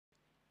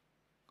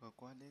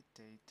Ngokwale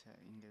data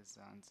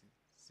ingezantsi,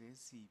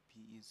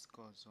 zeziphi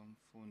izikoro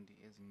zomfundi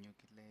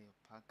ezinyukileyo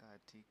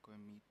phakathi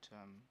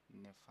kwe-midterm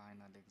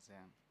ne-final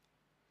exam?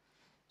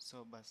 So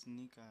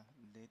basinika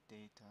le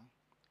data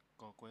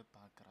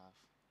ngokwe-bar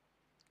graph.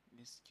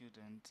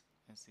 I-student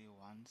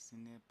esi-1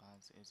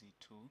 sinee-bars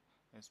ezi-2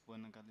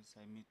 esibonakalisa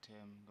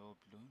i-midterm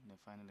ngo-blue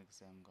ne-final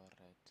exam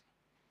ngo-red.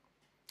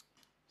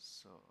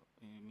 So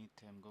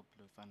i-midterm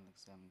ngo-blue, i-final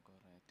exam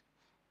ngo-red.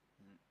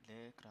 Le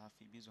graph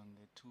ibizwa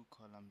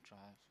nge-two-column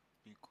graph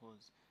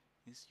because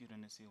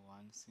i-student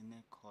esi-1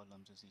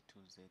 sinee-columns ezi-2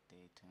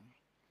 ze-data.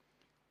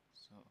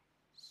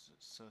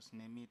 So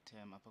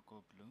sine-midterm apha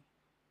ko-blue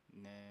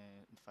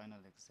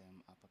ne-final exam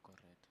apha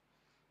ko-red.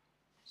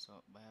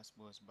 So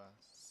bayasibuza uba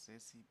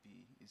sesiphi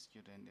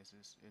i-student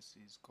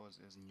esizikores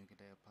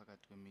ezinyukileyo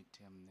phakathi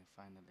kwe-midterm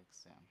ne-final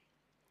exam.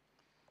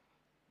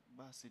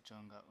 Uba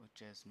sijonga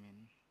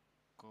uJasmine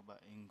kuba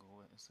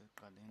inguwe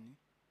esekuqaleni,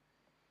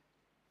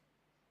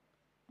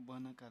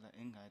 ubonakala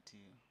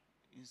ingathi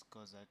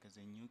izikoro zakhe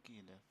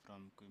zenyukile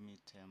from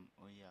kwi-midterm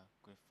uya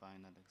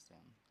kwi-final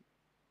exam.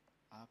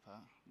 Apha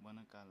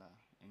ubonakala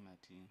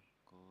ingathi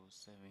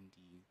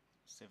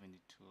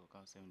ngu-72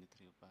 okanye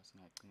 73 ukuba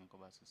singacinga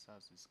kuba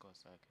sisazi isikoro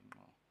sakhe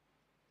ngqo,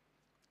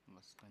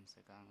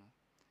 ngasiqinisekanga.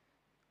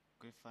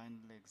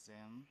 Kwi-final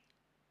exam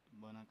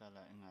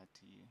ubonakala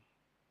ingathi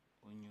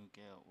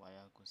unyuke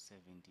waya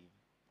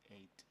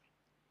ku-78.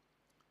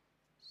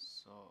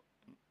 So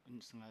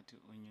singathi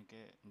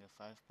unyuke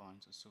nge-5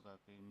 points usuka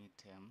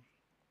kwi-midterm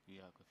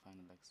uya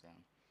kwi-final exam.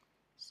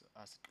 So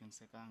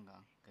asiqinisekanga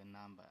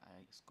ngenamba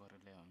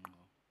ayiskorileyo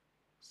ngqo,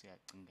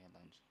 siyacingela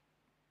nje.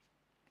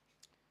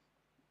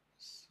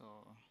 So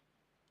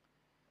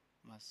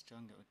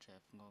masijonge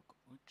uJeff ngoku.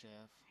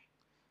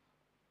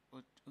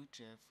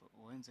 uJeff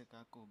wenze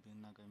kakubi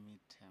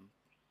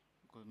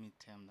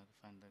kwi-midterm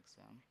nakwi-final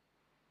exam.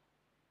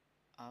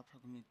 Apha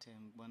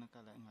kwi-midterm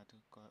kubonakala ingathi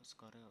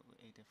uskore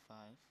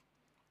u-85,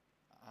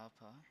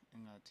 apha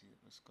ingathi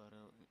uskore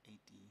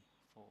u-84.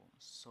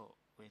 So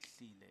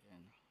wehlile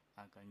yena,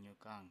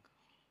 akanyukanga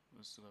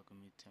usuka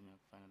kwi-midterm uya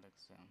kwi-final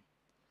exam.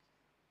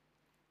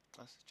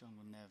 Xa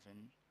sijonga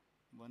uNeven,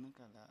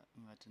 ubonakala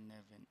ingathi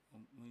uNeven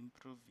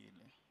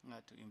uimprovile,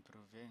 ingathi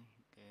uimprove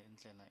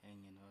ngendlela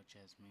enye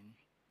noJasmine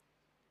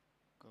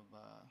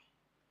kuba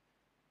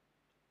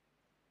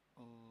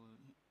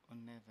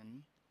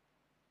uNeven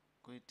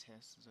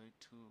kwii-tests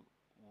zoyi-2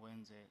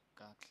 wenze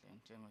kakuhle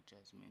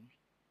njengoJasmine.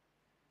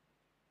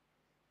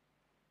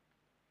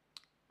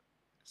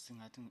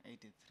 Singathi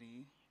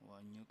ngu-83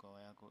 wanyuka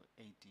waya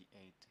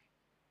ku-88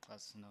 xa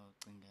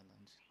sinocingela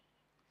nje.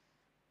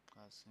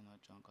 Xa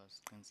sinojonga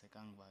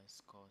asiqinisekanga uba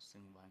isikoro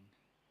singubani,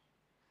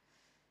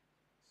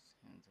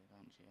 senze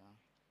kanjeya.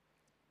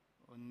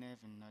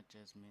 UNeven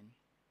noJasmine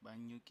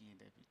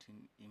banyukile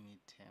between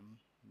i-midterm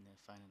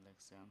ne-final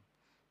exam.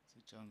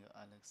 Sijonge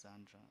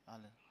Alejandra,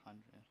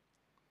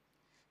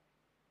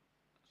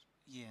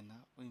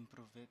 yena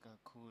uimprove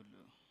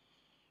kakhulu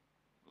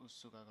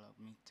usuka kulaa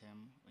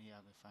midterm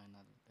uya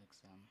kwi-final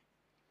exam.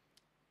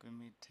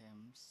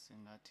 Kwi-midterm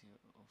singathi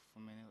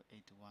ufumene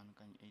u-81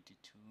 okanye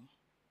u-82,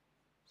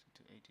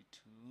 sithi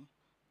u-82.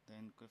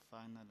 Then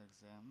kwi-final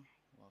exam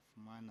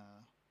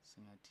wafumana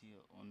singathi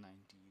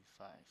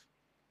u-95.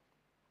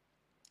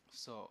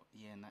 So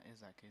yena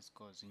ezakhe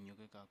izikoro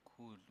zinyuke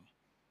kakhulu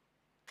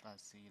xa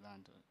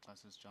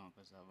sizijonga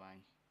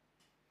kwezabanye.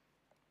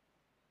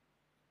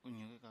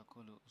 Unyuke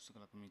kakhulu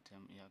usukela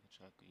kwi-midterm uya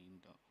kutsho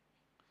kwinto.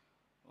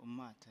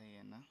 UMartha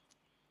yena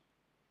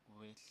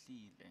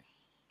wehlile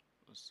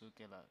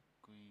usukela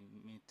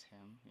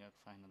kwi-midterm uya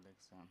kwi-final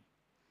exam.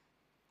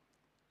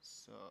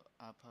 So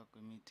apha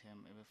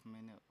kwi-midterm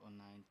ebefumene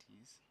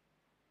u-90s,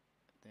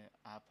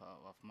 apha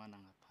wafumana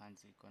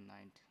ngaphantsi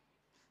ko-90.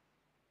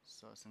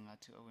 So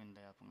singathi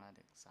owinileyo apha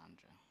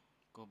ngu-Alexandra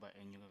kuba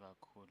enyuke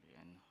kakhulu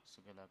yena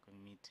usukela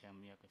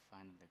kwi-midterm uya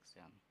kwi-final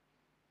exam.